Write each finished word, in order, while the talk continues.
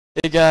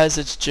Hey guys,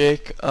 it's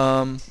Jake.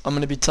 I'm going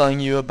to be telling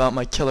you about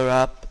my killer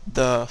app,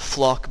 the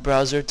Flock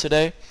browser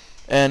today.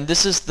 And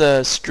this is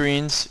the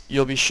screens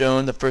you'll be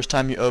shown the first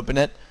time you open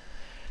it.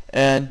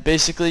 And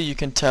basically you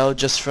can tell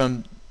just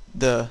from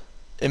the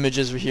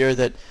images here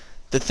that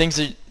the things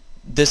that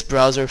this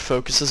browser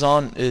focuses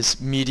on is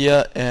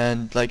media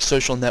and like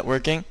social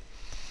networking.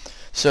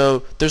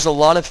 So there's a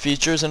lot of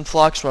features in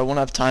Flock, so I won't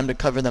have time to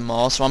cover them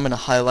all, so I'm going to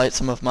highlight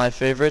some of my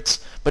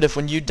favorites. But if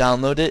when you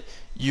download it,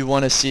 you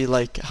want to see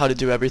like how to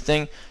do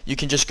everything, you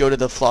can just go to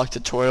the Flock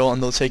tutorial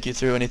and they'll take you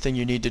through anything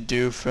you need to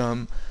do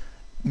from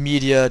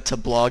media to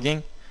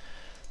blogging.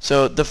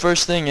 So the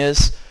first thing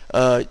is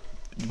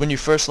when you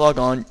first log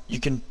on, you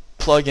can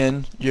plug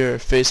in your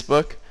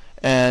Facebook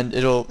and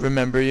it'll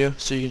remember you,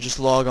 so you can just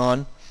log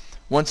on.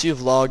 Once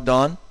you've logged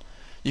on,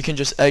 you can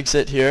just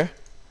exit here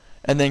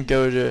and then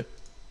go to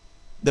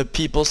the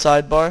people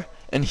sidebar,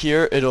 and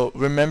here it'll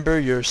remember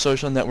your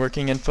social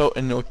networking info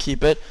and it'll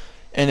keep it,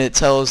 and it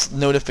tells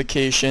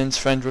notifications,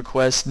 friend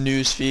requests,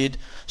 news feed.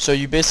 So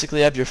you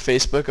basically have your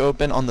Facebook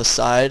open on the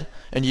side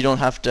and you don't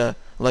have to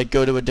like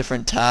go to a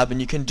different tab,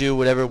 and you can do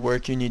whatever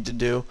work you need to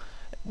do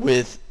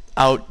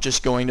without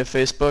just going to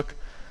Facebook.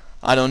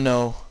 I don't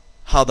know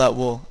how that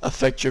will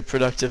affect your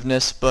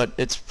productiveness, but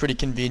it's pretty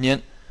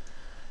convenient.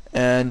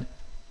 And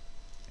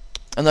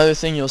another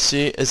thing you'll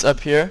see is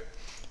up here,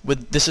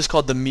 this is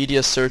called the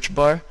media search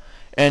bar,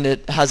 and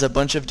it has a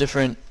bunch of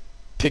different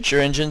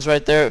picture engines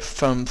right there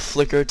from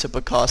Flickr to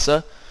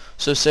Picasa.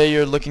 So say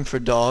you're looking for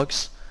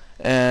dogs,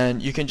 and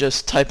you can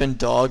just type in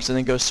dogs and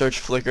then go search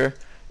Flickr,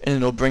 and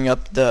it'll bring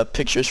up the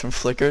pictures from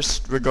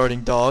Flickr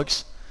regarding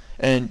dogs.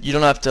 And you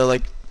don't have to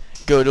like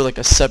go to like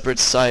a separate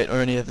site or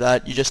any of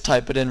that. You just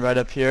type it in right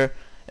up here,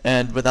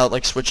 and without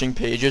like switching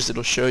pages,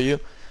 it'll show you.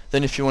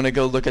 Then if you want to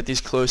go look at these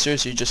closer,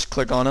 so you just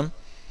click on them.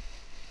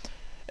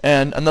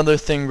 And another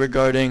thing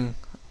regarding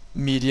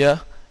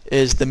media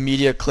is the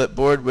media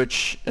clipboard,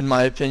 which in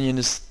my opinion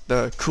is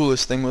the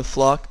coolest thing with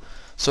Flock.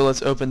 So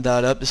let's open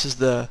that up. This is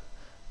the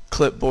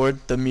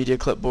clipboard, the media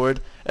clipboard.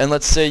 And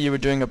let's say you were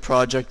doing a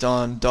project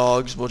on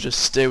dogs. We'll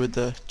just stay with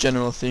the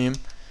general theme.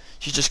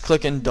 You just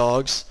click in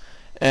dogs,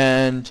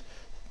 and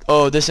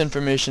oh, this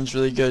information is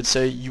really good.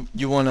 Say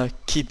you want to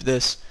keep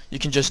this. You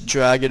can just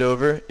drag it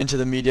over into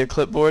the media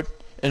clipboard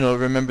and it'll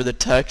remember the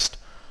text.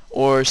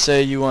 Or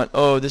say you want,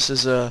 oh, this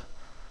is a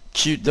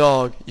cute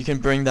dog, you can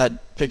bring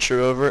that picture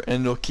over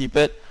and it'll keep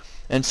it.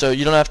 And so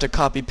you don't have to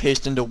copy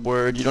paste into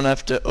Word, you don't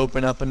have to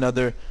open up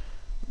another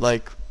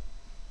like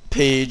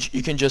page.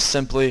 You can just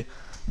simply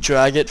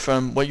drag it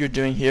from what you're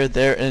doing here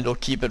there and it'll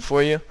keep it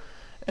for you.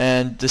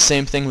 And the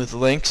same thing with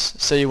links.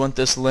 Say you want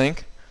this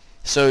link,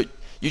 so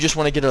you just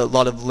want to get a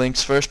lot of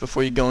links first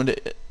before you go into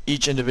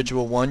each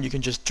individual one. You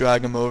can just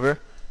drag them over,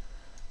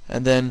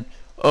 and then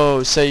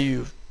oh, say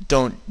you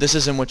don't, this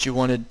isn't what you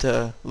wanted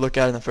to look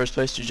at in the first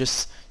place,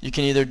 you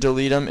can either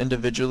delete them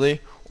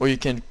individually or you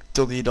can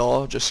delete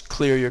all, just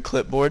clear your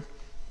clipboard.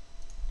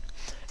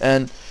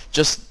 And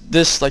just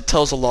this like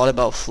tells a lot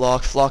about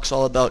Flock. Flock's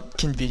all about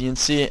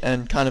conveniency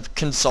and kind of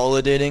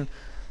consolidating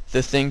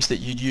the things that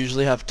you'd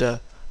usually have to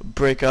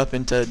break up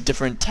into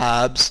different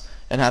tabs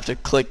and have to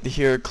click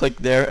here, click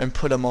there, and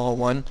put them all in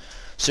one.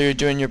 So you're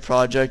doing your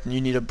project and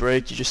you need a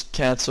break, you just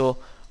cancel,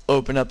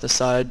 open up the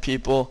side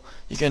people,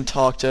 you can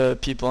talk to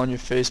people on your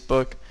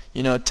Facebook,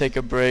 you know, take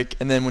a break,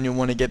 and then when you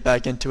want to get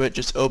back into it,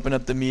 just open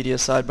up the media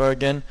sidebar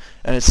again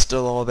and it's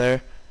still all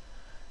there.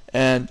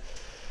 And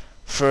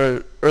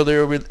for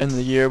earlier in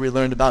the year we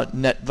learned about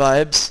Net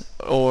Vibes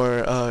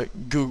or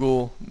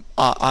Google,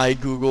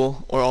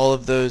 iGoogle, or all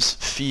of those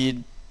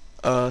feed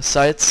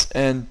sites,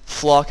 and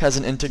Flock has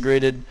an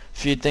integrated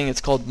feed thing.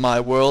 It's called My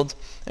World,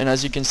 and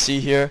as you can see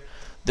here,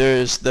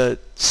 there's the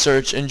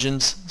search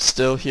engines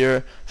still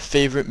here,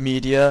 favorite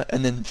media,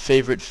 and then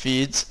favorite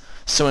feeds.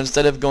 So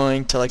instead of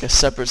going to like a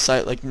separate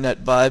site like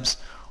Net Vibes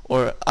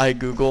or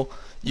iGoogle,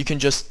 you can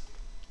just,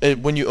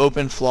 when you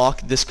open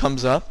Flock, this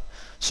comes up.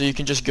 So you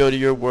can just go to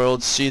your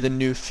world, see the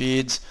new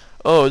feeds.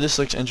 Oh, this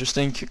looks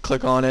interesting.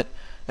 Click on it,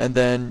 and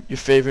then your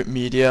favorite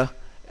media,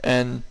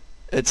 and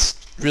it's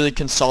really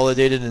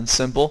consolidated and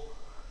simple.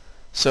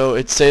 So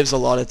it saves a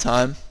lot of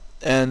time.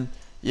 And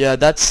yeah,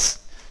 this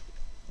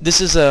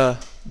is a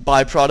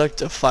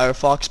byproduct of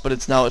Firefox, but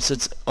it's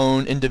its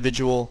own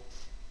individual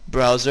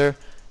browser.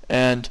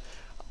 And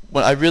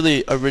when I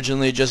really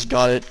originally just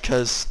got it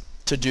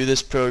to do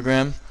this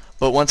program,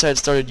 but once I had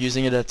started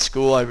using it at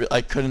school,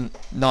 I couldn't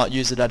not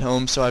use it at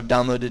home, so I've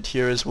downloaded it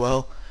here as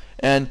well.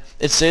 And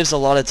it saves a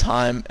lot of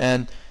time,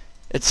 and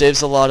it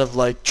saves a lot of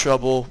like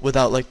trouble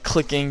without like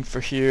clicking for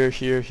here,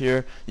 here,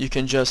 here. You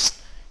can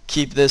just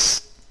keep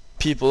this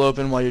people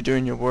open while you're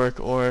doing your work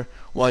or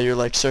while you're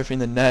like surfing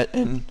the net,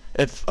 and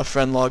if a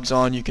friend logs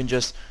on, you can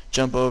just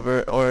jump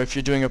over. Or if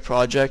you're doing a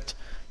project,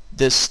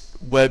 this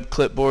web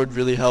clipboard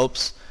really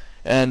helps.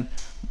 And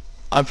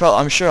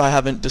I'm sure I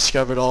haven't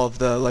discovered all of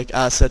the like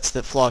assets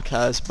that Flock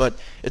has, but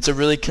it's a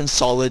really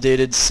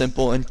consolidated,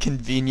 simple, and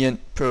convenient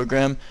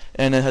program,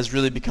 and it has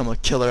really become a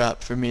killer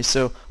app for me.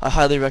 So I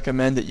highly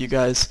recommend that you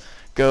guys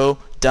go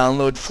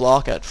download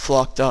Flock at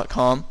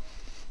flock.com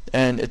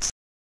and it's